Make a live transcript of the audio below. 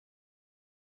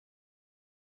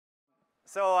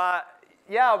So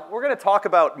yeah, we're going to talk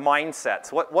about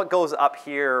mindsets. What goes up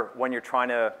here when you're trying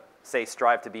to, say,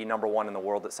 strive to be #1 in the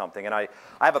world at something. And I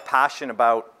have a passion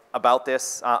about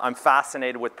this. I'm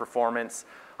fascinated with performance.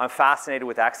 I'm fascinated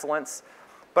with excellence.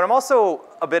 But I'm also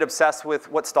a bit obsessed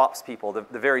with what stops people, the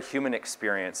very human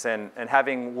experience. And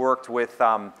having worked with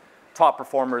top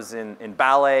performers in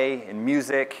ballet, in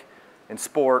music, in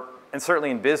sport, and certainly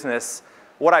in business,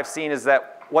 what I've seen is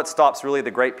that what stops really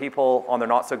the great people on their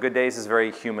not-so-good days is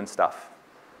very human stuff.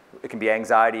 It can be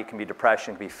anxiety, it can be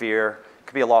depression, it can be fear, it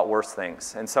can be a lot worse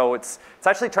things. And so it's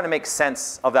actually trying to make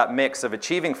sense of that mix of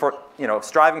achieving for,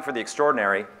 striving for the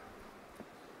extraordinary,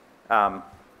 but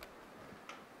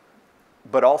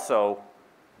also,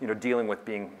 dealing with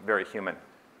being very human.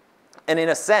 And in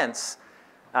a sense,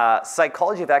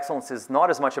 psychology of excellence is not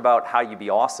as much about how you be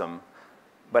awesome,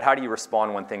 but how do you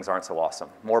respond when things aren't so awesome?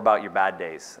 More about your bad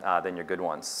days than your good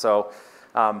ones. So,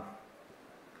 oh,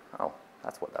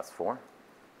 that's what that's for.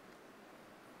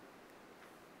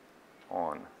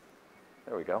 On.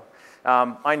 There we go.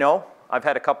 I know I've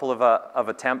had a couple of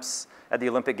attempts at the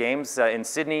Olympic Games in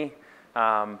Sydney,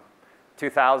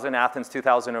 2000, Athens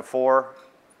 2004.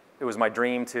 It was my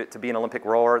dream to be an Olympic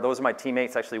rower. Those are my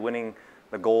teammates actually winning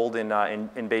the gold in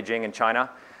Beijing in China.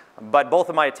 But both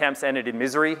of my attempts ended in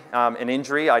misery, an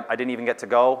injury. I didn't even get to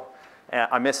go.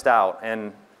 I missed out.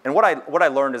 And what I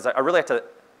learned is I really had to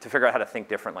figure out how to think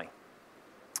differently.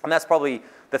 And that's probably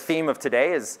the theme of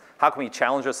today is how can we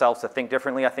challenge ourselves to think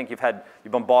differently. I think you've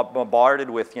been bombarded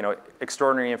with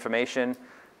extraordinary information.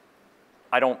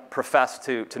 I don't profess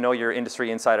to know your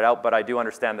industry inside and out, but I do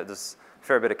understand that there's a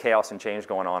fair bit of chaos and change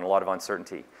going on, a lot of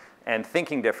uncertainty. And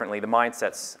thinking differently, the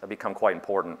mindsets have become quite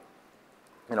important.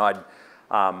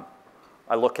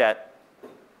 I look at,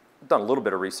 I've done a little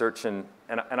bit of research, and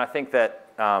I think that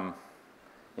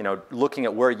looking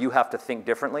at where you have to think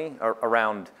differently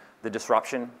around the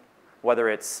disruption, whether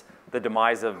it's the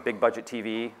demise of big budget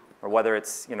TV, or whether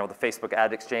it's the Facebook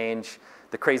ad exchange,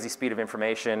 the crazy speed of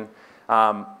information.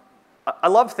 I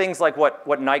love things like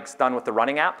what Nike's done with the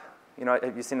running app.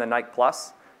 Have you seen the Nike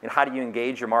Plus? How do you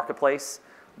engage your marketplace?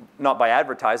 Not by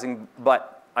advertising,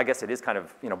 but I guess it is kind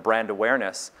of brand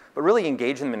awareness, but really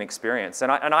engage them in experience.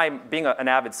 And I'm being an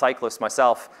avid cyclist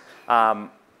myself.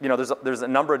 There's a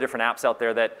number of different apps out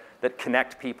there that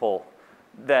connect people,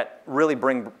 that really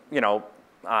bring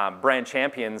brand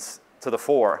champions to the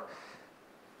fore.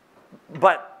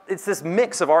 But it's this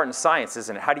mix of art and science,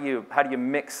 isn't it? How do you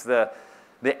mix the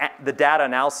data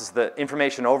analysis, the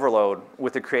information overload,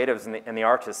 with the creatives and the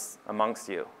artists amongst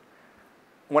you?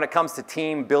 When it comes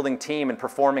to building team and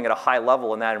performing at a high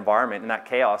level in that environment, in that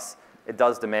chaos, it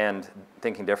does demand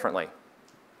thinking differently.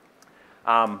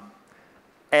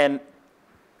 And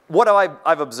what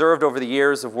I've observed over the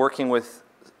years of working with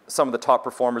some of the top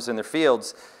performers in their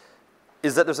fields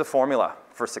is that there's a formula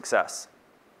for success.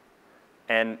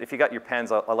 And if you got your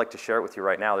pens, I'd like to share it with you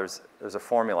right now. There's a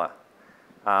formula.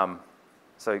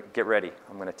 So get ready.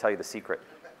 I'm going to tell you the secret.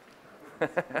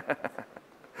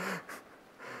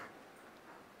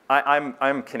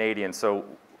 I'm Canadian, so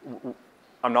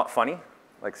I'm not funny.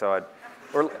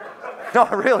 No,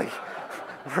 really.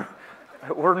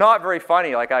 We're not very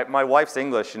funny. My wife's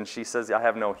English, and she says I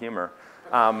have no humor.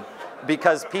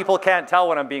 Because people can't tell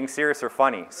when I'm being serious or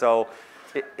funny. So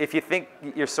if you think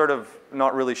you're sort of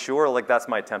not really sure, that's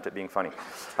my attempt at being funny.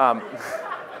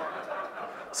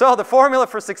 So the formula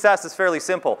for success is fairly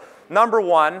simple. Number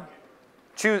one,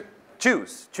 choose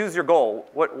your goal.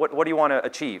 What do you want to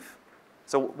achieve?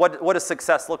 So what does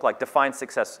success look like? Define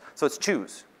success. So it's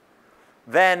choose.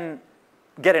 Then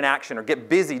get in action or get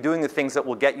busy doing the things that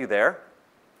will get you there,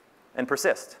 and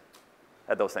persist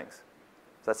at those things.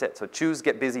 So that's it. So choose,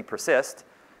 get busy, persist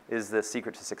is the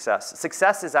secret to success.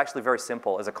 Success is actually very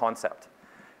simple as a concept.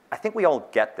 I think we all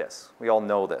get this. We all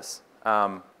know this.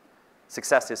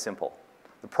 Success is simple.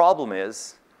 The problem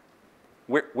is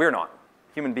we're not.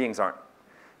 Human beings aren't.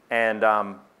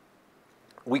 And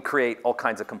we create all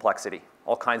kinds of complexity,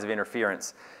 all kinds of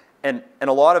interference. And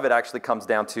a lot of it actually comes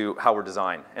down to how we're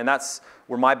designed. And that's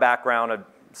where my background, I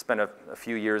spent a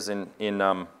few years in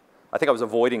I think I was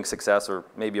avoiding success or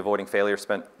maybe avoiding failure,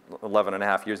 spent 11 and a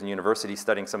half years in university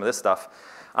studying some of this stuff.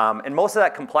 And most of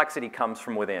that complexity comes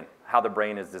from within, how the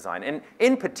brain is designed. And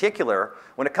in particular,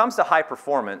 when it comes to high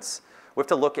performance, we have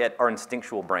to look at our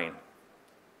instinctual brain.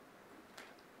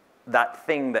 That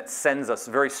thing that sends us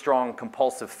very strong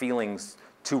compulsive feelings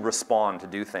to respond, to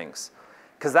do things.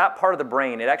 Because that part of the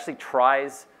brain, it actually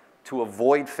tries to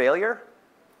avoid failure,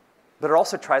 but it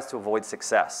also tries to avoid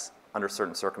success under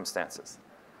certain circumstances.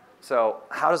 So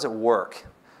how does it work?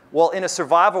 Well, in a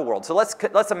survival world, so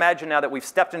let's imagine now that we've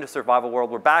stepped into survival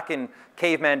world. We're back in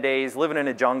caveman days, living in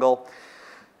a jungle.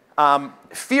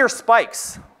 Fear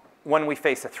spikes when we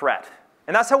face a threat.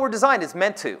 And that's how we're designed. It's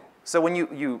meant to. So when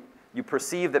you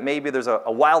perceive that maybe there's a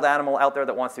wild animal out there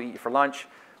that wants to eat you for lunch,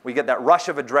 we get that rush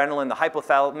of adrenaline, the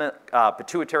hypothalamic,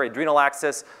 pituitary adrenal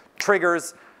axis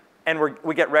triggers, and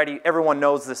we get ready. Everyone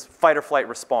knows this fight or flight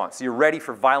response. You're ready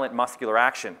for violent muscular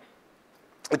action.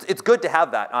 It's good to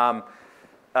have that.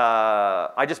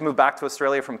 I just moved back to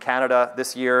Australia from Canada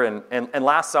this year, and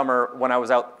last summer when I was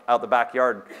out the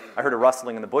backyard, I heard a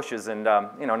rustling in the bushes, and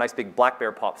a nice big black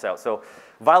bear pops out. So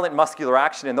violent muscular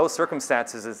action in those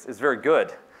circumstances is very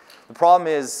good. The problem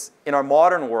is in our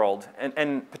modern world,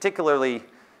 and particularly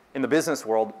in the business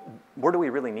world, where do we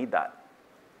really need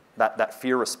that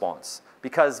fear response?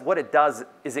 Because what it does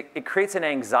is it creates an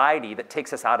anxiety that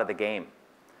takes us out of the game.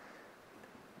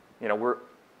 There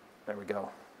we go.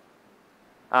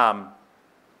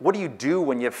 What do you do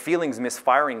when you have feelings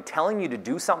misfiring, telling you to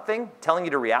do something, telling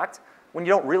you to react, when you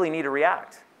don't really need to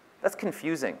react? That's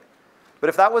confusing. But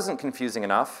if that wasn't confusing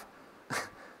enough,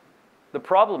 the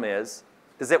problem is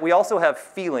that we also have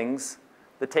feelings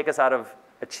that take us out of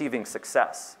achieving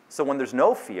success. So when there's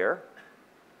no fear,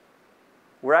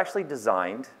 we're actually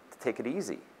designed to take it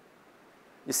easy.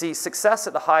 You see, success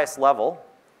at the highest level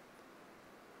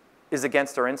is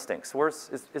against our instincts.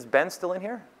 Is Ben still in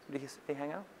here? Did he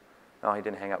hang out? No, he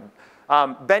didn't hang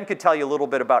out. Ben could tell you a little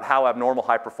bit about how abnormal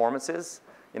high performance is,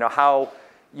 how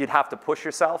you'd have to push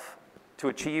yourself to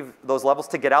achieve those levels,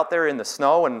 to get out there in the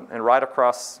snow and ride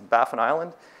across Baffin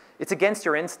Island. It's against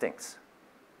your instincts.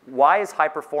 Why is high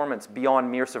performance beyond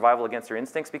mere survival against your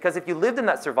instincts? Because if you lived in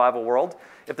that survival world,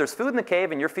 if there's food in the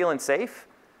cave and you're feeling safe,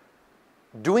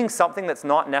 doing something that's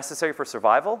not necessary for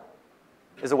survival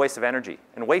is a waste of energy.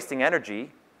 And wasting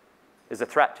energy is a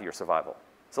threat to your survival.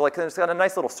 So it's got a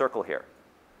nice little circle here.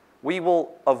 We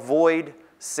will avoid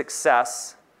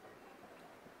success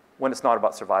when it's not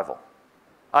about survival.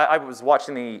 I was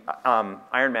watching the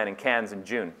Ironman in Cairns in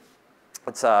June.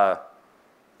 It's a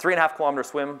 3.5-kilometer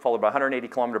swim, followed by a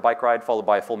 180-kilometer bike ride, followed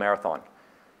by a full marathon.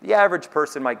 The average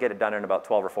person might get it done in about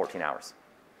 12 or 14 hours.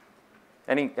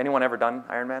 Anyone ever done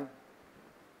Ironman?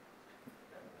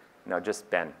 No, just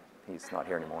Ben. He's not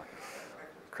here anymore.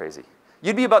 Crazy.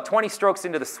 You'd be about 20 strokes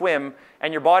into the swim,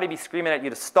 and your body be screaming at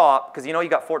you to stop because you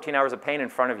got 14 hours of pain in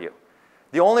front of you.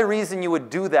 The only reason you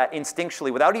would do that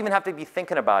instinctually, without even having to be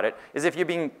thinking about it, is if you're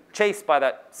being chased by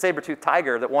that saber-toothed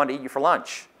tiger that wanted to eat you for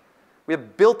lunch. We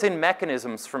have built-in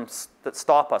mechanisms that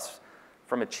stop us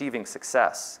from achieving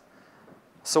success.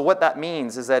 So what that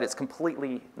means is that it's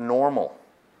completely normal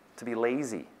to be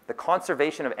lazy. The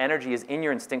conservation of energy is in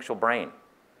your instinctual brain.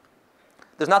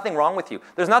 There's nothing wrong with you.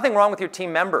 There's nothing wrong with your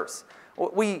team members.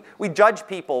 We judge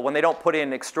people when they don't put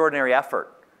in extraordinary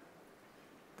effort.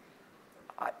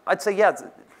 I'd say, yeah,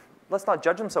 let's not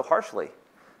judge them so harshly.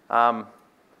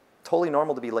 Totally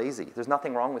normal to be lazy. There's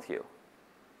nothing wrong with you.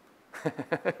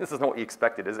 This is not what you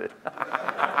expected, is it?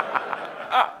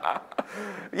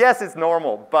 Yes, it's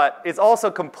normal, but it's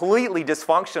also completely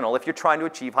dysfunctional if you're trying to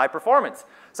achieve high performance.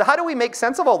 So how do we make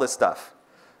sense of all this stuff?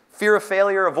 Fear of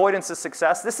failure, avoidance of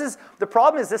success. The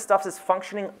problem is this stuff is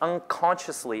functioning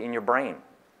unconsciously in your brain.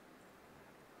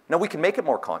 Now, we can make it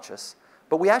more conscious,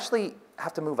 but we actually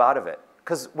have to move out of it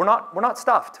because we're not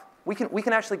stuffed. We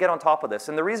can actually get on top of this.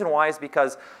 And the reason why is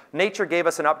because nature gave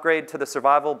us an upgrade to the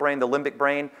survival brain, the limbic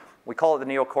brain. We call it the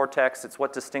neocortex. It's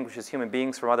what distinguishes human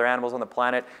beings from other animals on the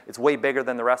planet. It's way bigger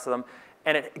than the rest of them.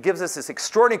 And it gives us this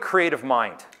extraordinary creative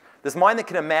mind, this mind that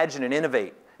can imagine and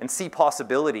innovate and see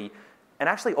possibility and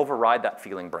actually override that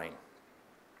feeling brain.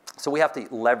 So we have to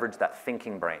leverage that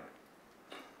thinking brain.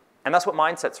 And that's what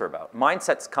mindsets are about.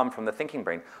 Mindsets come from the thinking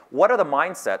brain. What are the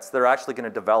mindsets that are actually going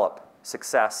to develop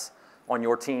success on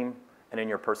your team and in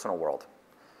your personal world?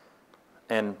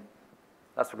 And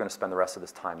that's what we're going to spend the rest of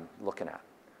this time looking at.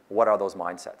 What are those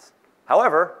mindsets?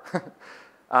 However,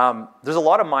 there's a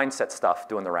lot of mindset stuff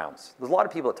doing the rounds. There's a lot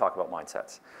of people that talk about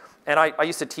mindsets. And I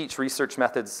used to teach research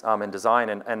methods in design,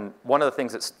 and one of the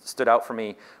things that stood out for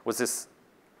me was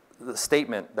the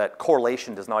statement that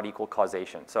correlation does not equal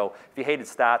causation. So if you hated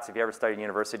stats, if you ever studied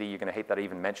university, you're going to hate that I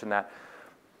even mentioned that.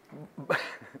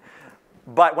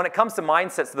 But when it comes to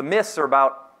mindsets, the myths are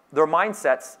about there are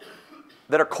mindsets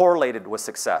that are correlated with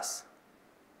success,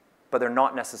 but they're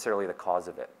not necessarily the cause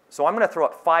of it. So I'm going to throw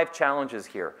out 5 challenges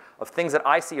here of things that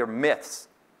I see are myths,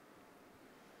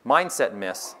 mindset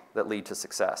myths that lead to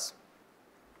success.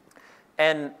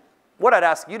 And what I'd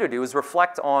ask you to do is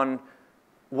reflect on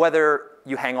whether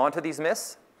you hang on to these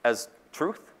myths as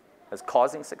truth, as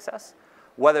causing success,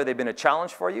 whether they've been a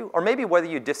challenge for you, or maybe whether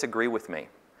you disagree with me.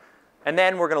 And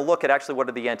then we're going to look at actually what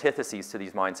are the antitheses to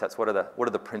these mindsets. What are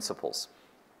the principles?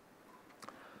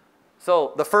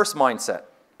 So the first mindset,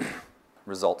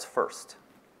 results first.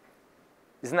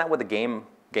 Isn't that what the game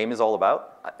is all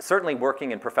about? Certainly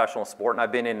working in professional sport, and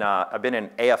I've been in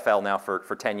AFL now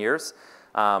for 10 years.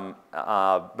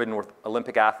 Been with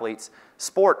Olympic athletes.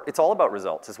 Sport, it's all about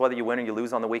results. It's whether you win or you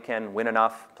lose on the weekend, win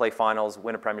enough, play finals,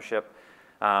 win a premiership.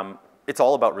 It's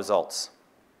all about results.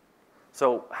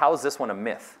 So how is this one a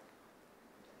myth?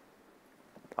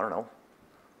 I don't know.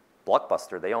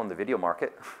 Blockbuster, they own the video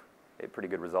market. They had pretty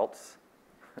good results.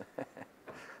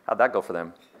 How'd that go for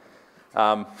them?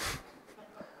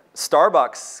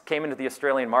 Starbucks came into the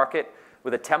Australian market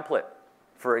with a template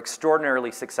for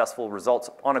extraordinarily successful results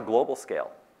on a global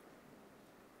scale.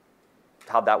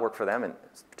 How'd that work for them, and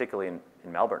particularly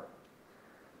in Melbourne?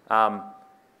 And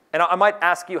I might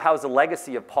ask you, how has the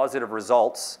legacy of positive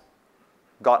results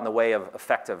got in the way of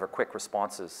effective or quick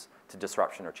responses to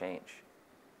disruption or change?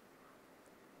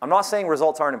 I'm not saying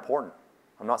results aren't important.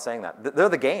 I'm not saying that. They're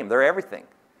the game. They're everything.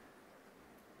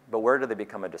 But where do they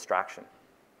become a distraction?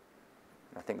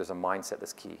 And I think there's a mindset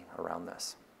that's key around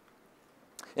this.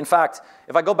 In fact,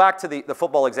 if I go back to the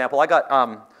football example, I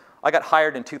got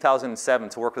hired in 2007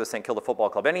 to work with the St. Kilda Football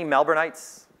Club. Any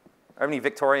Melbourneites? Or any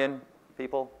Victorian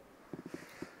people?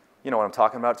 You know what I'm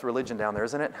talking about. It's religion down there,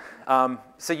 isn't it?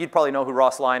 So you'd probably know who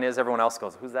Ross Lyon is. Everyone else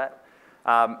goes, who's that?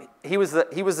 He was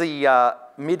the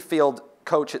midfield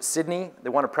coach at Sydney. They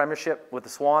won a premiership with the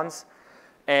Swans.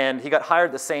 And he got hired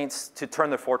at the Saints to turn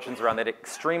their fortunes around. They had an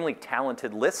extremely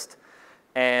talented list.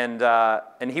 And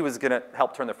he was going to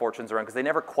help turn their fortunes around because they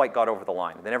never quite got over the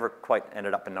line. They never quite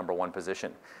ended up in #1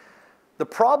 position. The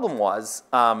problem was,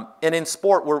 and in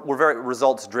sport, we're very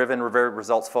results-driven. We're very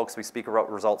results-focused. We speak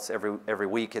about results every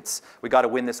week. It's, we got to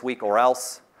win this week or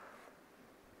else.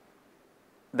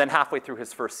 Then halfway through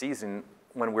his first season,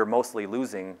 when we're mostly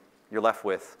losing, you're left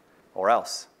with or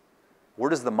else. Where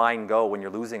does the mind go when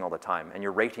you're losing all the time and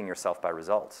you're rating yourself by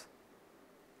results?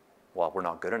 Well, we're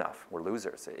not good enough. We're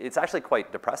losers. It's actually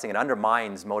quite depressing. It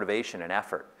undermines motivation and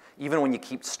effort, even when you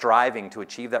keep striving to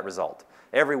achieve that result.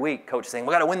 Every week, coach is saying,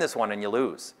 we got to win this one, and you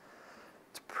lose.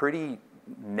 It's a pretty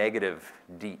negative,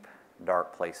 deep,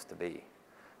 dark place to be.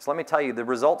 So let me tell you, the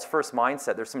results first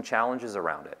mindset, there's some challenges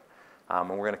around it. And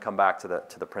we're going to come back to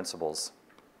the principles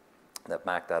that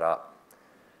back that up.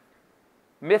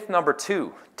 Myth number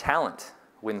 2, talent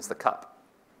wins the cup.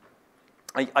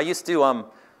 I used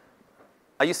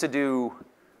to do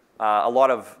a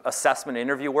lot of assessment and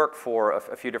interview work for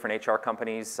a few different HR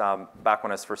companies back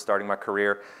when I was first starting my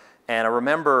career. And I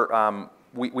remember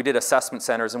we did assessment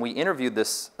centers, and we interviewed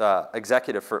this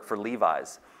executive for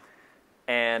Levi's.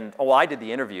 And, I did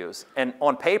the interviews. And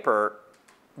on paper,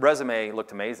 resume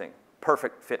looked amazing.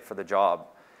 Perfect fit for the job.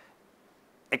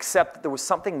 Except that there was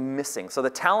something missing. So the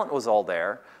talent was all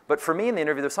there. But for me in the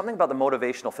interview, there's something about the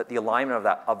motivational fit, the alignment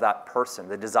of that person,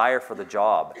 the desire for the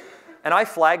job. And I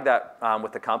flagged that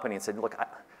with the company and said, look,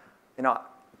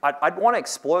 I'd want to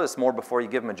explore this more before you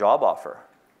give them a job offer.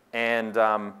 And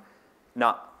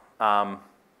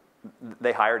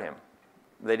they hired him.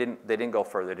 They didn't go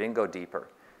further. They didn't go deeper.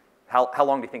 How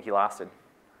long do you think he lasted?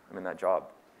 In that job?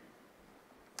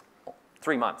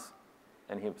 3 months.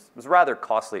 And it was a rather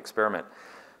costly experiment.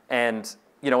 And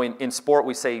in sport,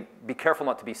 we say, be careful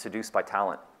not to be seduced by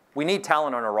talent. We need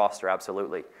talent on our roster,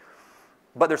 absolutely.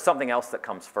 But there's something else that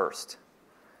comes first.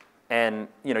 And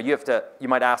you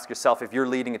might ask yourself, if you're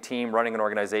leading a team, running an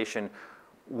organization,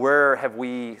 where have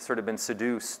we sort of been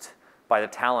seduced by the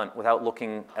talent without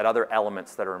looking at other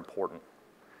elements that are important?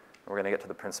 And we're going to get to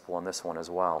the principle on this one as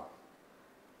well.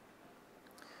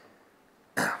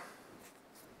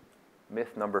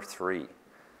 Myth number 3.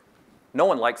 No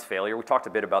one likes failure. We talked a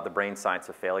bit about the brain science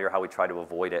of failure, how we try to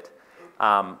avoid it.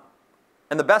 And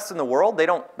the best in the world, they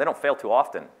don't fail too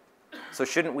often. So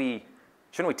shouldn't we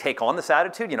take on this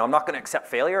attitude? I'm not going to accept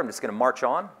failure. I'm just going to march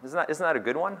on. Isn't that a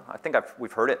good one? I think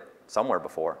we've heard it somewhere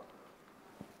before.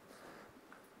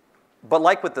 But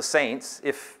like with the saints,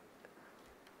 if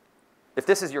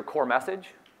this is your core message,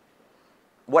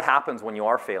 what happens when you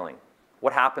are failing?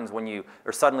 What happens when you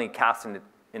are suddenly cast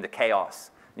into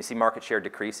chaos? You see market share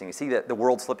decreasing. You see the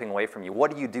world slipping away from you.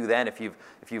 What do you do then if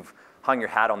you've hung your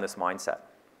hat on this mindset?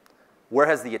 Where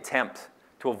has the attempt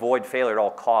to avoid failure at all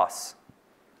costs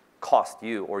cost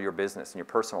you or your business and your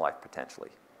personal life potentially?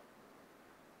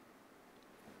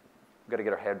 We've got to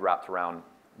get our head wrapped around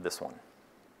this one.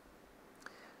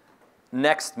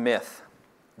 Next myth,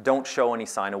 don't show any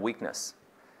sign of weakness.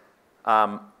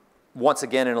 Once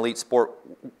again, in elite sport,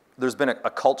 there's been a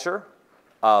culture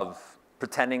of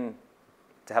pretending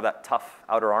to have that tough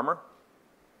outer armor.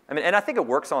 And I think it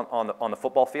works on the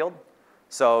football field.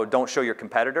 So don't show your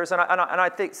competitors. And I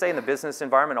think, say in the business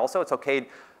environment also, it's okay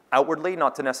outwardly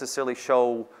not to necessarily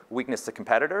show weakness to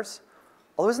competitors.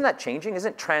 Although isn't that changing?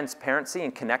 Isn't transparency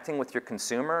and connecting with your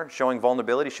consumer, showing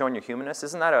vulnerability, showing your humanness,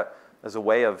 isn't that as a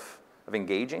way of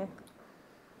engaging?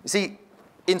 You see,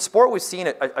 in sport we've seen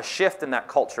a shift in that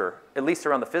culture, at least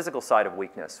around the physical side of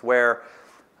weakness, where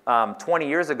 20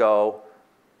 years ago,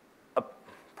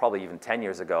 probably even 10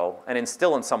 years ago, and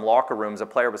still in some locker rooms, a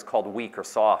player was called weak or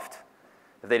soft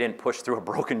if they didn't push through a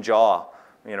broken jaw,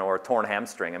 or a torn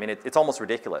hamstring. I mean, it's almost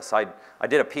ridiculous. I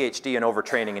did a PhD in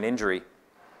overtraining and injury,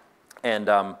 and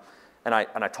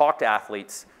I talked to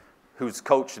athletes whose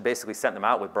coach basically sent them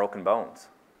out with broken bones.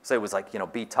 So it was like,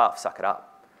 be tough, suck it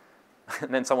up.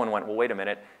 And then someone went, well, wait a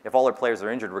minute, if all our players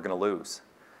are injured, we're going to lose.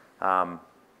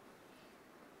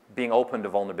 Being open to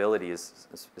vulnerability is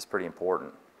pretty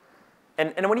important.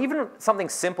 And when even something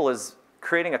simple as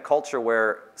creating a culture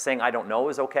where saying I don't know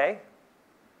is okay,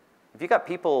 if you got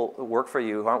people who work for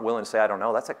you who aren't willing to say I don't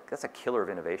know, that's a killer of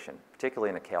innovation, particularly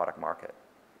in a chaotic market.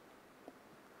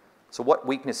 So what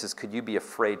weaknesses could you be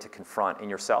afraid to confront in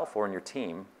yourself or in your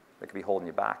team that could be holding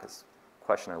you back is the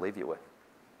question I leave you with.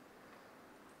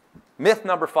 Myth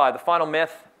number 5, the final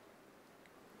myth.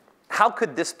 How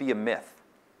could this be a myth?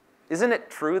 Isn't it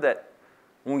true that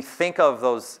when we think of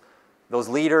those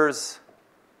leaders,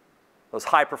 those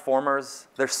high performers,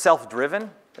 they're self-driven?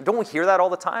 Don't we hear that all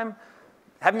the time?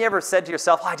 Haven't you ever said to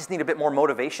yourself, I just need a bit more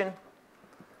motivation?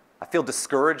 I feel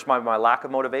discouraged by my lack of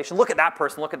motivation. Look at that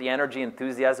person. Look at the energy,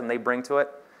 enthusiasm they bring to it.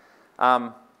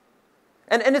 And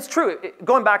it's true.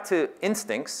 Going back to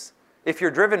instincts, if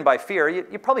you're driven by fear,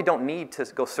 you probably don't need to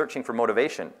go searching for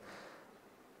motivation.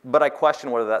 But I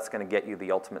question whether that's going to get you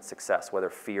the ultimate success,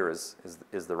 whether fear is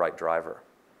the right driver.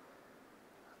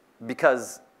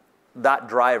 Because that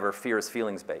driver, fear, is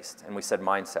feelings-based. And we said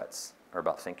mindsets are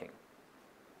about thinking.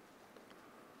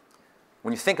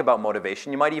 When you think about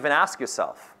motivation, you might even ask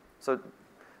yourself. So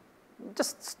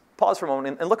just pause for a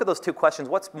moment and look at those two questions.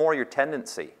 What's more your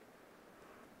tendency?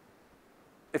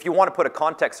 If you want to put a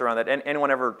context around that,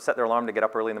 anyone ever set their alarm to get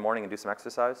up early in the morning and do some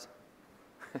exercise?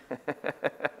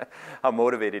 How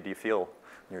motivated do you feel?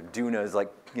 Your doona is like,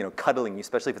 cuddling you,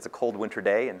 especially if it's a cold winter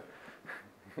day, and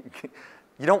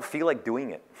you don't feel like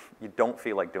doing it. You don't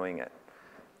feel like doing it.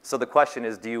 So the question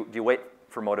is, do you wait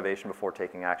for motivation before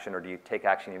taking action, or do you take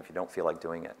action even if you don't feel like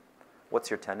doing it? What's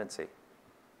your tendency?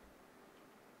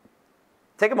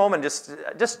 Take a moment,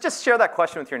 just share that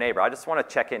question with your neighbor. I just want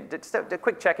to check in, just a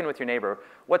quick check-in with your neighbor.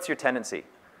 What's your tendency?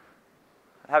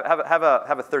 Have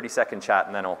a 30-second chat,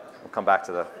 and then we'll come back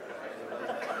to the.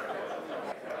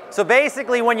 So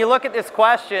basically, when you look at these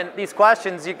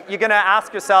questions, you're going to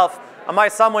ask yourself, am I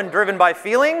someone driven by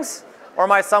feelings, or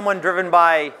am I someone driven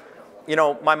by,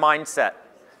 my mindset?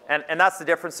 And that's the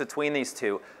difference between these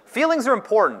two. Feelings are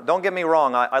important. Don't get me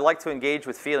wrong. I like to engage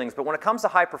with feelings. But when it comes to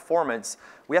high performance,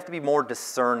 we have to be more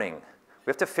discerning. We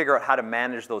have to figure out how to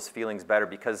manage those feelings better,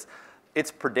 because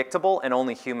it's predictable and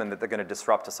only human that they're going to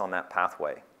disrupt us on that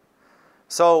pathway.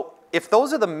 So if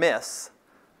those are the myths,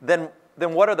 then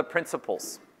what are the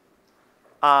principles?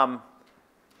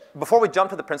 Before we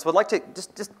jump to the principle, I'd like to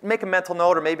just make a mental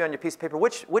note, or maybe on your piece of paper,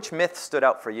 which myth stood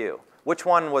out for you? Which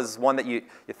one was one that you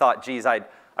thought, geez, I've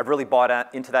really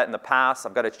bought into that in the past,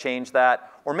 I've got to change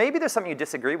that? Or maybe there's something you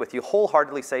disagree with. You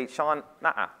wholeheartedly say, Sean,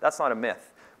 nah, that's not a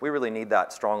myth. We really need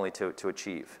that strongly to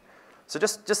achieve. So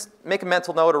just make a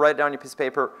mental note or write it down on your piece of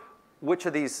paper, which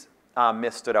of these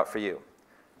myths stood out for you.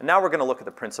 And now we're going to look at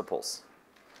the principles.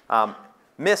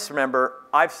 Myths, remember,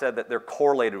 I've said that they're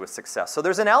correlated with success. So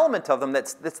there's an element of them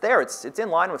that's there. It's in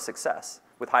line with success,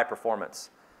 with high performance,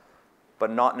 but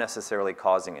not necessarily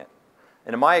causing it.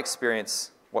 And in my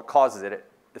experience, what causes it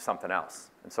is something else.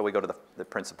 And so we go to the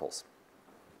principles.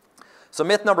 So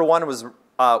myth number 1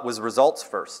 was results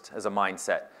first as a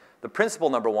mindset. The principle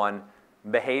number 1,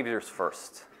 behaviors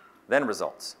first, then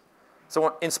results.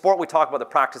 So in sport, we talk about the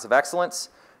practice of excellence.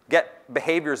 Get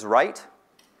behaviors right,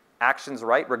 actions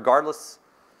right, regardless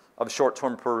of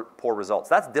short-term poor results.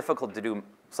 That's difficult to do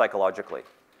psychologically.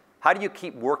 How do you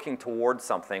keep working towards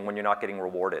something when you're not getting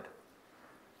rewarded?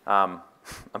 I'm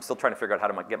still trying to figure out how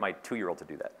to get my 2-year-old to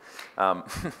do that.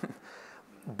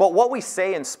 But what we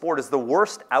say in sport is the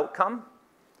worst outcome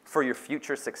for your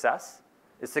future success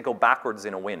is to go backwards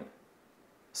in a win.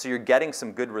 So you're getting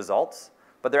some good results,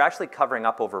 but they're actually covering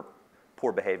up over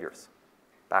poor behaviors,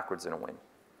 backwards in a win.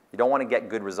 You don't want to get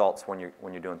good results when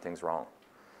you're doing things wrong.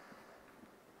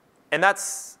 And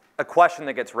that's a question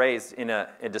that gets raised in a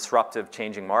disruptive,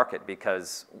 changing market,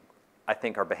 because I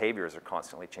think our behaviors are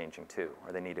constantly changing too,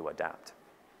 or they need to adapt.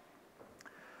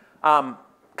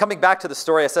 Coming back to the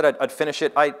story, I said I'd finish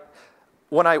it.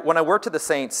 when I worked at the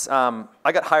Saints,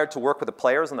 I got hired to work with the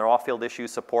players and their off-field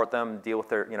issues, support them, deal with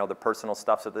their, their personal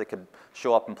stuff so that they could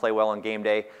show up and play well on game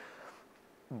day.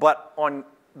 But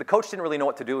the coach didn't really know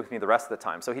what to do with me the rest of the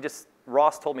time. So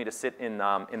Ross told me to sit in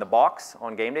the box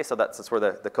on game day, so that's where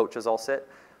the coaches all sit.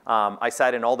 I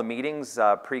sat in all the meetings,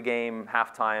 pregame,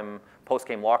 halftime,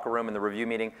 postgame locker room, and the review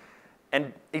meeting.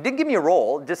 And he didn't give me a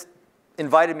role, just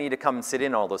invited me to come and sit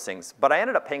in all those things. But I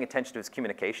ended up paying attention to his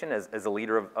communication as a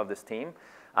leader of this team.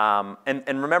 And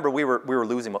remember, we were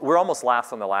losing. We were almost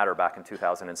last on the ladder back in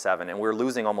 2007, and we were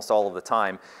losing almost all of the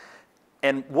time.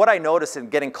 And what I noticed in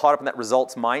getting caught up in that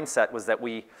results mindset was that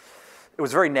it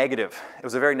was very negative. It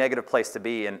was a very negative place to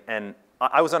be. And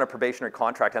I was on a probationary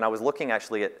contract, and I was looking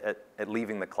actually at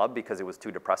leaving the club because it was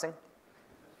too depressing.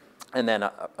 And then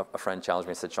a friend challenged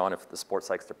me and said, Sean, if the sports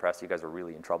psych's depressed, you guys are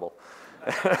really in trouble.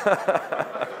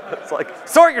 It's like,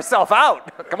 sort yourself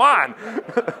out. Come on.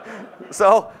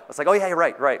 So I was like, oh, yeah, you're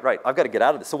right. I've got to get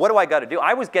out of this. So what do I got to do?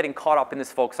 I was getting caught up in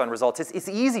this focus on results. It's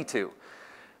easy to.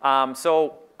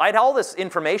 So I had all this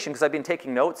information because I've been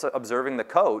taking notes, observing the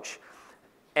coach.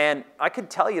 And I could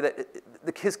tell you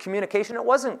that his communication, it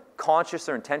wasn't conscious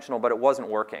or intentional, but it wasn't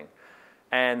working.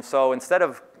 And so instead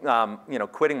of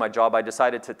quitting my job, I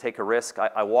decided to take a risk.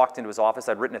 I walked into his office.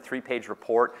 I'd written a 3-page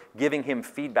report giving him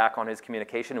feedback on his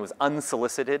communication. It was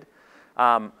unsolicited.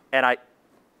 There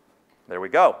we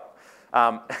go.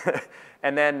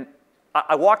 And then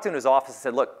I walked into his office and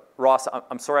said, look, Ross,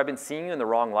 I'm sorry I've been seeing you in the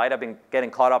wrong light. I've been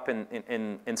getting caught up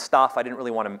in stuff. I didn't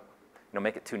really want to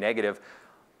make it too negative.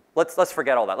 Let's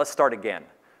forget all that. Let's start again.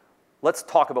 Let's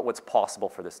talk about what's possible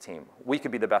for this team. We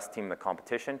could be the best team in the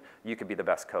competition. You could be the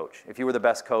best coach. If you were the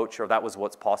best coach or that was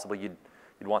what's possible, you'd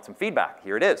want some feedback.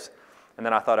 Here it is. And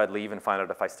then I thought I'd leave and find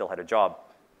out if I still had a job.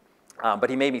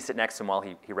 But he made me sit next to him while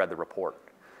he read the report.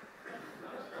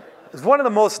 It was one of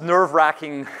the most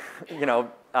nerve-wracking,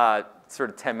 sort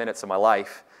of 10 minutes of my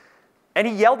life. And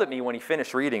he yelled at me when he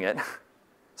finished reading it.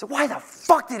 So why the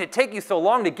fuck did it take you so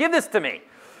long to give this to me?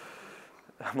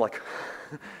 I'm like,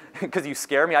 because you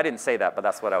scare me? I didn't say that, but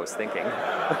that's what I was thinking.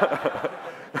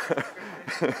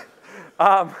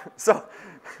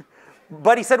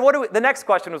 But he said, the next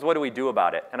question was, what do we do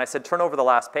about it? And I said, turn over the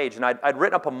last page. And I'd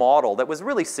written up a model that was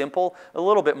really simple, a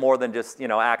little bit more than just,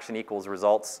 action equals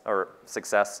results or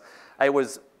success. It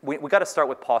was, we got to start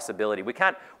with possibility.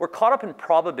 We're caught up in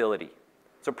probability.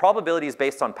 So probability is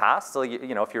based on past. So,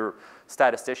 if you're a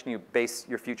statistician, you base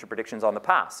your future predictions on the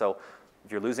past. So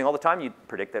if you're losing all the time, you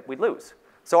predict that we'd lose.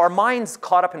 So our mind's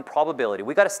caught up in probability.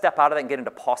 We've got to step out of that and get into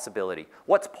possibility.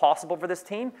 What's possible for this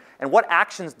team? And what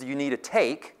actions do you need to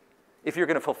take if you're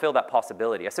going to fulfill that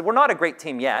possibility? I said, we're not a great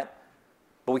team yet,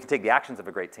 but we can take the actions of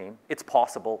a great team. It's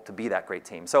possible to be that great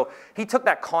team. So he took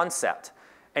that concept,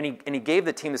 and he gave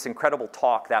the team this incredible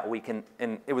talk that week. And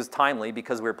it was timely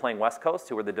because we were playing West Coast,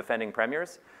 who were the defending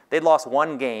premiers. They'd lost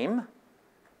one game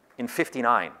in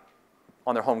 59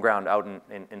 on their home ground out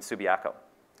in Subiaco,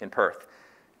 in Perth.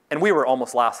 And we were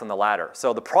almost last on the ladder.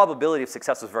 So the probability of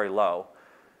success was very low.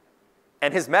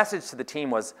 And his message to the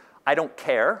team was, I don't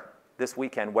care this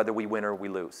weekend whether we win or we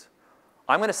lose.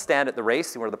 I'm going to stand at the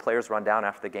race where the players run down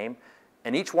after the game,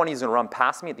 and each one of you is going to run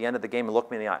past me at the end of the game and look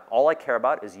me in the eye. All I care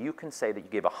about is you can say that you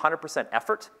gave 100%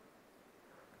 effort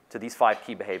to these 5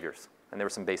 key behaviors. And there were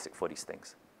some basic footies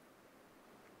things.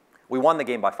 We won the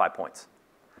game by 5 points.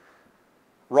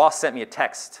 Ross sent me a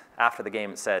text after the game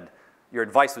and said, your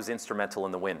advice was instrumental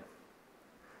in the win.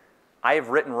 I have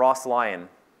written Ross Lyon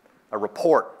a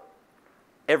report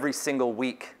every single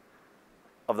week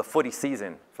of the footy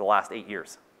season for the last 8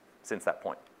 years since that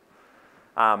point.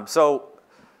 So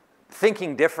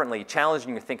thinking differently, challenging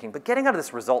your thinking, but getting out of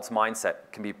this results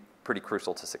mindset can be pretty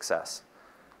crucial to success.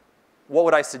 What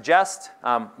would I suggest?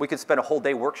 We could spend a whole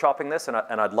day workshopping this, and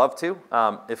I'd love to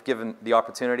if given the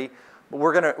opportunity. But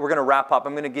we're gonna wrap up.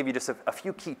 I'm gonna give you just a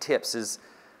few key tips.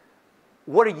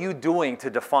 What are you doing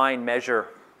to define, measure,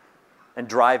 and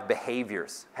drive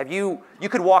behaviors? You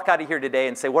could walk out of here today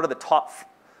and say, what are the top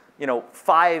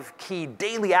 5 key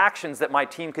daily actions that my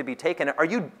team could be taking? Are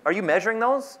you measuring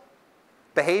those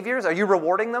behaviors? Are you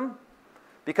rewarding them?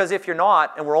 Because if you're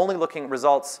not, and we're only looking at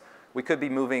results, we could be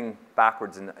moving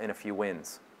backwards in a few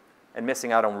wins and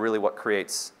missing out on really what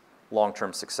creates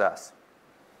long-term success.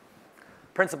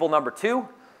 Principle number 2,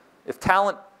 if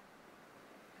talent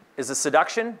is a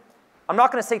seduction, I'm not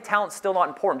going to say talent's still not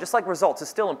important. Just like results is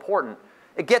still important.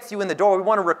 It gets you in the door. We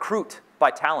want to recruit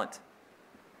by talent.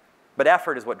 But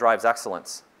effort is what drives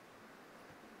excellence.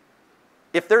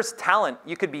 If there's talent,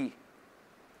 you could be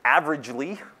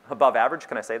averagely above average.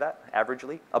 Can I say that?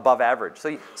 Averagely above average.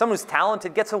 So someone who's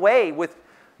talented gets away with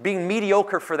being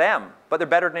mediocre for them, but they're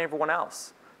better than everyone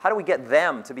else. How do we get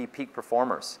them to be peak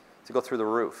performers, to go through the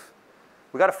roof?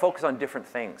 We've got to focus on different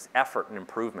things, effort and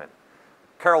improvement.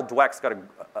 Carol Dweck's got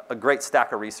a great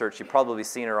stack of research. You've probably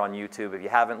seen her on YouTube. If you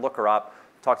haven't, look her up.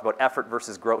 Talks about effort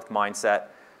versus growth mindset.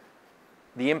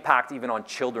 The impact even on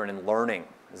children and learning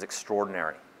is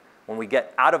extraordinary. When we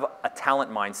get out of a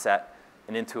talent mindset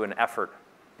and into an effort,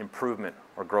 improvement,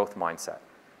 or growth mindset.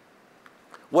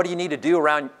 What do you need to do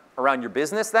around your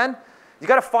business then? You've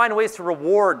got to find ways to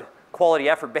reward quality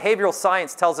effort. Behavioral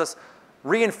science tells us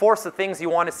reinforce the things you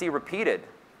want to see repeated.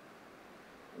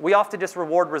 We often just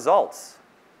reward results.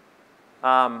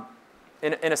 In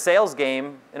a sales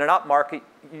game, in an up market,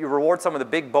 you reward someone with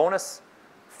a big bonus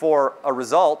for a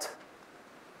result,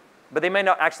 but they may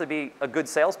not actually be a good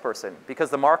salesperson because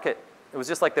the market, it was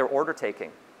just like their order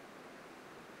taking.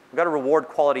 We've got to reward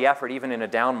quality effort even in a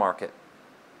down market.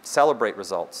 Celebrate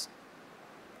results.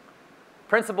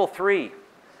 Principle 3,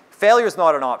 failure is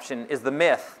not an option, is the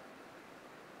myth.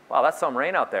 Wow, that's some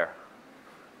rain out there.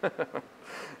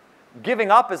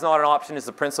 Giving up is not an option is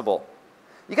the principle.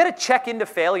 You got to check into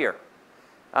failure.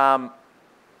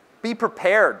 Be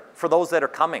prepared for those that are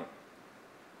coming.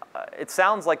 It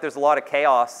sounds like there's a lot of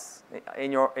chaos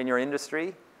in your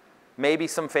industry. Maybe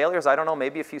some failures, I don't know,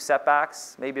 maybe a few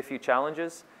setbacks, maybe a few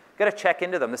challenges. You've got to check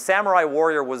into them. The samurai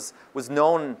warrior was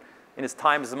known in his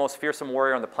time as the most fearsome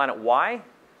warrior on the planet. Why?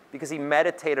 Because he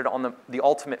meditated on the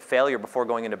ultimate failure before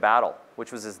going into battle,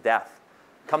 which was his death.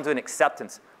 Come to an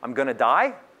acceptance. I'm going to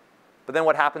die, but then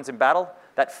what happens in battle?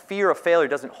 That fear of failure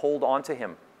doesn't hold on to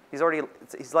him. He's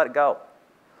let it go.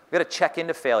 We've got to check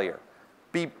into failure.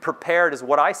 Be prepared is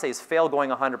what I say is fail going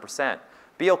 100%.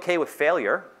 Be okay with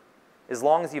failure as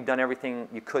long as you've done everything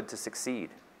you could to succeed.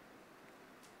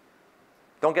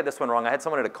 Don't get this one wrong. I had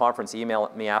someone at a conference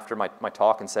email me after my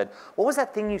talk and said, what was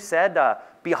that thing you said?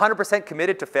 Be 100%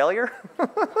 committed to failure?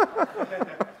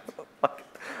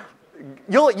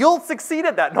 You'll succeed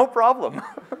at that, no problem.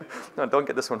 No, don't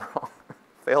get this one wrong.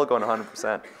 Fail going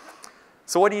 100%.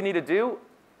 So what do you need to do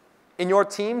in your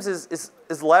teams is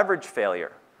leverage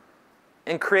failure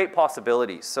and create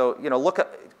possibilities. So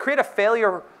create a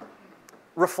failure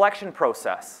reflection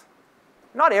process.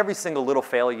 Not every single little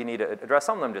failure you need to address.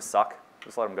 Some of them just suck.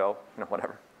 Just let them go,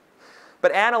 whatever.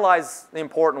 But analyze the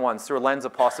important ones through a lens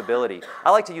of possibility.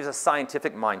 I like to use a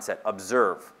scientific mindset.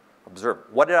 Observe. Observe.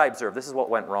 What did I observe? This is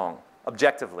what went wrong,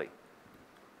 objectively.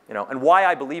 And why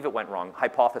I believe it went wrong.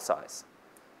 Hypothesize.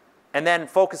 And then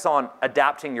focus on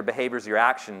adapting your behaviors, your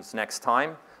actions next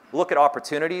time. Look at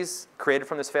opportunities created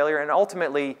from this failure, and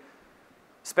ultimately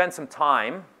spend some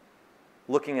time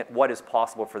looking at what is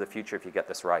possible for the future if you get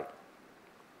this right.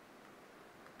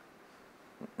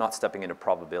 Not stepping into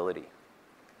probability.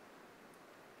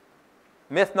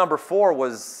 Myth number 4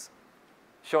 was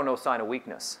show no sign of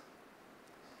weakness.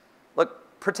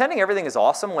 Look, pretending everything is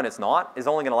awesome when it's not is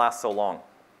only going to last so long.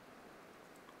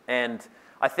 And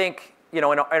I think, in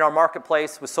our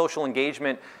marketplace with social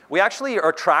engagement, we actually are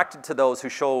attracted to those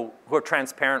who are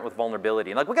transparent with vulnerability.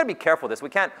 And we've got to be careful with this. We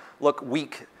can't look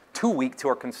too weak to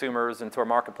our consumers and to our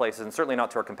marketplaces, and certainly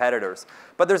not to our competitors.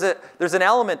 But there's an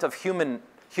element of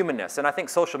humanness, and I think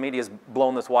social media has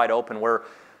blown this wide open, where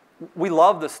we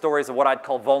love the stories of what I'd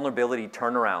call vulnerability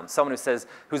turnaround. Someone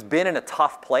who's been in a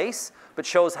tough place, but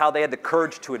shows how they had the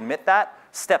courage to admit that,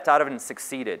 stepped out of it and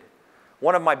succeeded.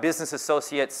 One of my business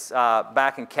associates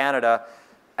back in Canada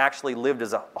actually lived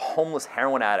as a homeless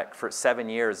heroin addict for 7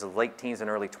 years, his late teens and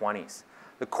early 20s.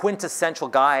 The quintessential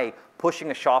guy pushing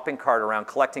a shopping cart around,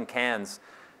 collecting cans,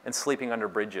 and sleeping under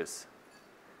bridges.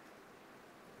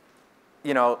 He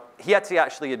had to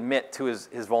actually admit to his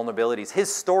vulnerabilities.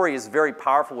 His story is very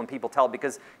powerful when people tell it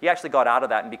because he actually got out of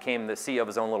that and became the CEO of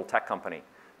his own little tech company.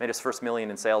 Made his first $1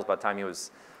 million in sales by the time he was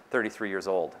 33 years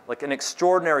old. Like an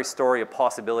extraordinary story of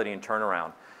possibility and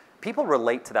turnaround. People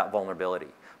relate to that vulnerability.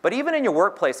 But even in your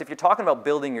workplace, if you're talking about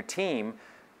building your team,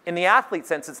 in the athlete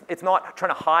sense, it's not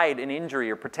trying to hide an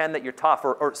injury or pretend that you're tough,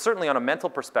 or certainly on a mental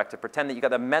perspective, pretend that you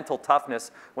got that mental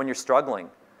toughness when you're struggling.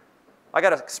 I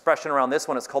got an expression around this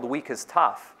one, it's called weak is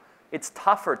tough. It's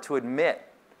tougher to admit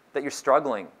that you're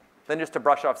struggling than just to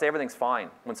brush it off, say everything's fine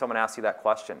when someone asks you that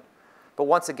question. But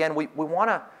once again, we want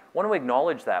to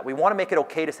acknowledge that. We want to make it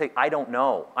okay to say, I don't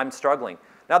know, I'm struggling.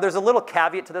 Now there's a little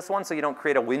caveat to this one so you don't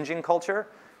create a whinging culture,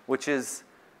 which is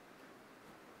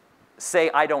say,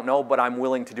 I don't know, but I'm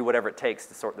willing to do whatever it takes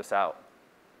to sort this out.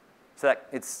 So that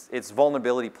it's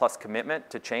vulnerability plus commitment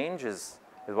to change is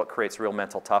what creates real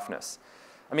mental toughness.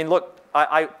 I mean, look,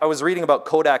 I was reading about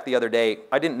Kodak the other day.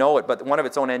 I didn't know it, but one of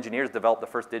its own engineers developed the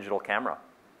first digital camera.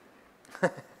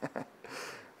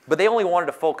 But they only wanted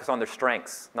to focus on their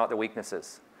strengths, not their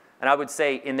weaknesses. And I would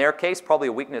say, in their case, probably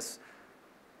a weakness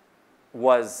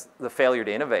was the failure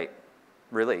to innovate,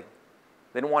 really.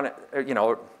 They didn't want to, you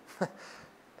know,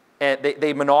 and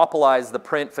they monopolized the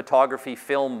print, photography,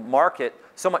 film market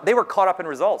so much. They were caught up in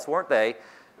results, weren't they?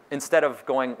 Instead of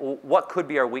going, well, what could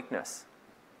be our weakness?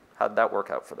 How did that work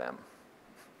out for them?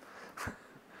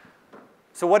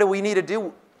 So what do we need to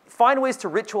do? Find ways to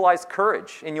ritualize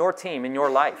courage in your team, in your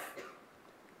life. You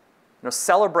know,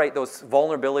 celebrate those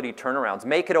vulnerability turnarounds.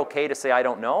 Make it okay to say, I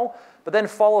don't know, but then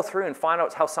follow through and find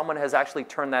out how someone has actually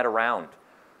turned that around.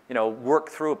 You know, work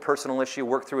through a personal issue,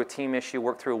 work through a team issue,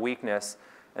 work through a weakness,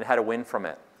 and how to win from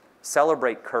it.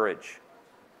 Celebrate courage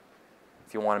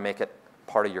if you want to make it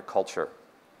part of your culture.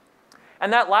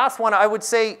 And that last one, I would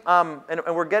say, and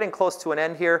we're getting close to an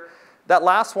end here, that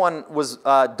last one was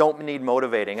don't need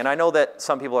motivating. And I know that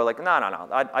some people are like, no,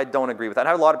 I don't agree with that. I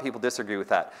have a lot of people disagree with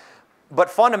that. But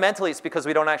fundamentally, it's because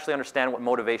we don't actually understand what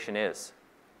motivation is.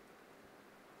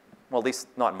 Well, at least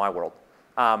not in my world.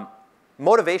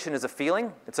 Motivation is a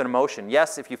feeling. It's an emotion.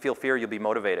 Yes, if you feel fear, you'll be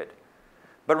motivated.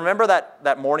 But remember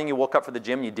that morning you woke up for the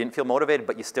gym and you didn't feel motivated,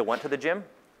 but you still went to the gym?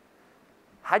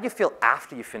 How do you feel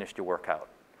after you finished your workout?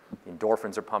 The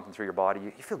endorphins are pumping through your body.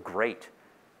 You feel great.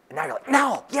 And now you're like,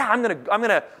 no, yeah, I'm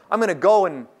gonna go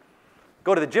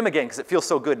to the gym again because it feels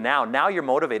so good now. Now you're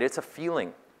motivated. It's a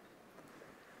feeling.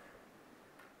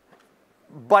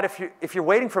 But if you're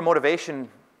waiting for motivation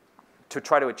to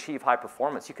try to achieve high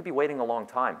performance, you could be waiting a long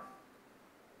time.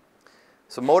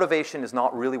 So motivation is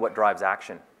not really what drives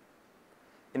action.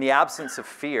 In the absence of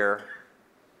fear,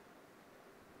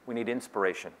 we need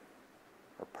inspiration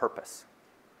or purpose.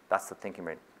 That's the thinking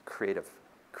brain, creative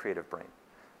brain.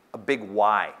 A big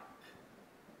why.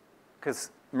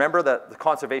 Because remember the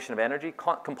conservation of energy,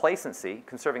 complacency,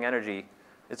 conserving energy,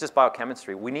 is just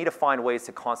biochemistry. We need to find ways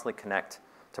to constantly connect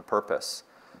to purpose.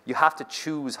 You have to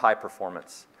choose high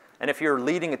performance. And if you're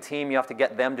leading a team, you have to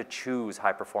get them to choose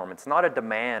high performance, not a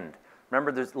demand.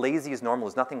 Remember, lazy is normal.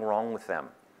 There's nothing wrong with them.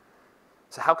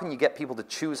 So how can you get people to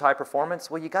choose high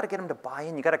performance? Well, you got to get them to buy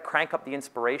in. You got to crank up the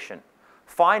inspiration.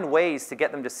 Find ways to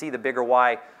get them to see the bigger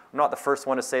why. I'm not the first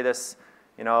one to say this.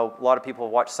 You know, a lot of people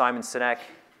watch Simon Sinek,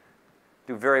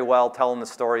 do very well telling the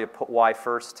story of put why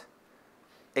first.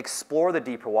 Explore the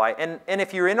deeper why. And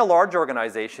if you're in a large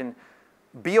organization,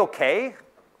 be okay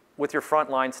with your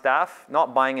frontline staff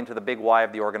not buying into the big why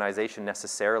of the organization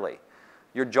necessarily.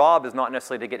 Your job is not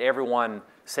necessarily to get everyone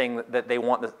saying that they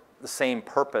want the same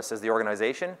purpose as the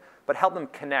organization, but help them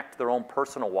connect their own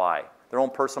personal why, their own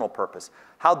personal purpose.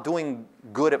 How doing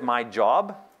good at my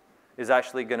job is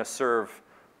actually going to serve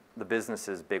the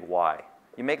business's big why.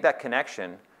 You make that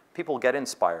connection, people get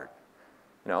inspired.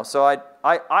 You know, so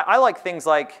I like things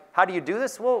like, how do you do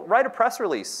this? Well, write a press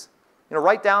release. You know,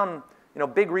 write down, you know,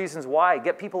 big reasons why.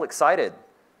 Get people excited.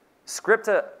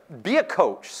 Be a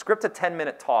coach. Script a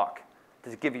 10-minute talk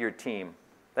to give your team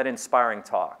that inspiring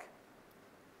talk.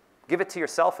 Give it to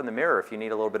yourself in the mirror if you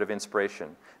need a little bit of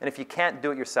inspiration. And if you can't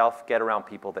do it yourself, get around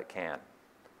people that can.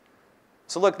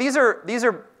 So look, these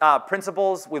are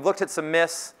principles. We've looked at some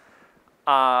myths.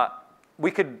 I'd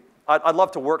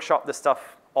love to workshop this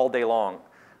stuff all day long.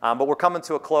 But we're coming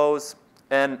to a close.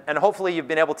 And hopefully you've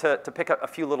been able to pick up a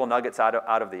few little nuggets out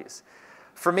of these.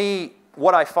 For me,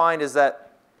 what I find is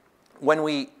that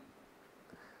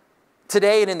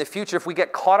today and in the future, if we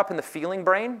get caught up in the feeling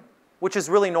brain, which is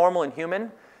really normal and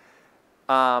human,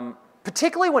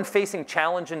 particularly when facing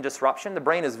challenge and disruption, the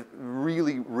brain is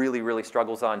really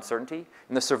struggles on uncertainty.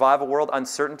 In the survival world,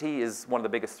 uncertainty is one of the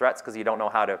biggest threats because you don't know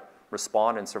how to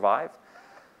respond and survive.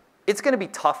 It's going to be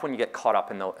tough when you get caught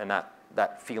up in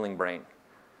that feeling brain.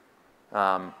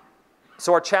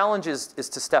 So our challenge is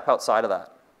to step outside of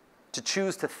that, to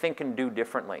choose to think and do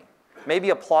differently. Maybe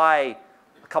apply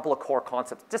a couple of core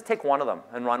concepts. Just take one of them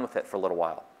and run with it for a little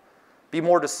while. Be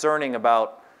more discerning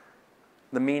about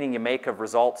the meaning you make of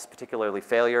results, particularly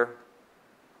failure.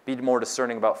 Be more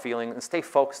discerning about feeling, and stay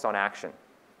focused on action.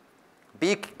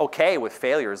 Be okay with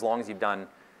failure as long as you've done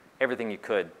everything you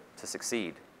could to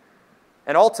succeed.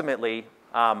 And ultimately,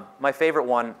 my favorite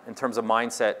one in terms of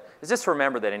mindset is just to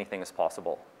remember that anything is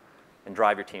possible and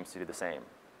drive your teams to do the same.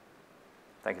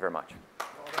 Thank you very much.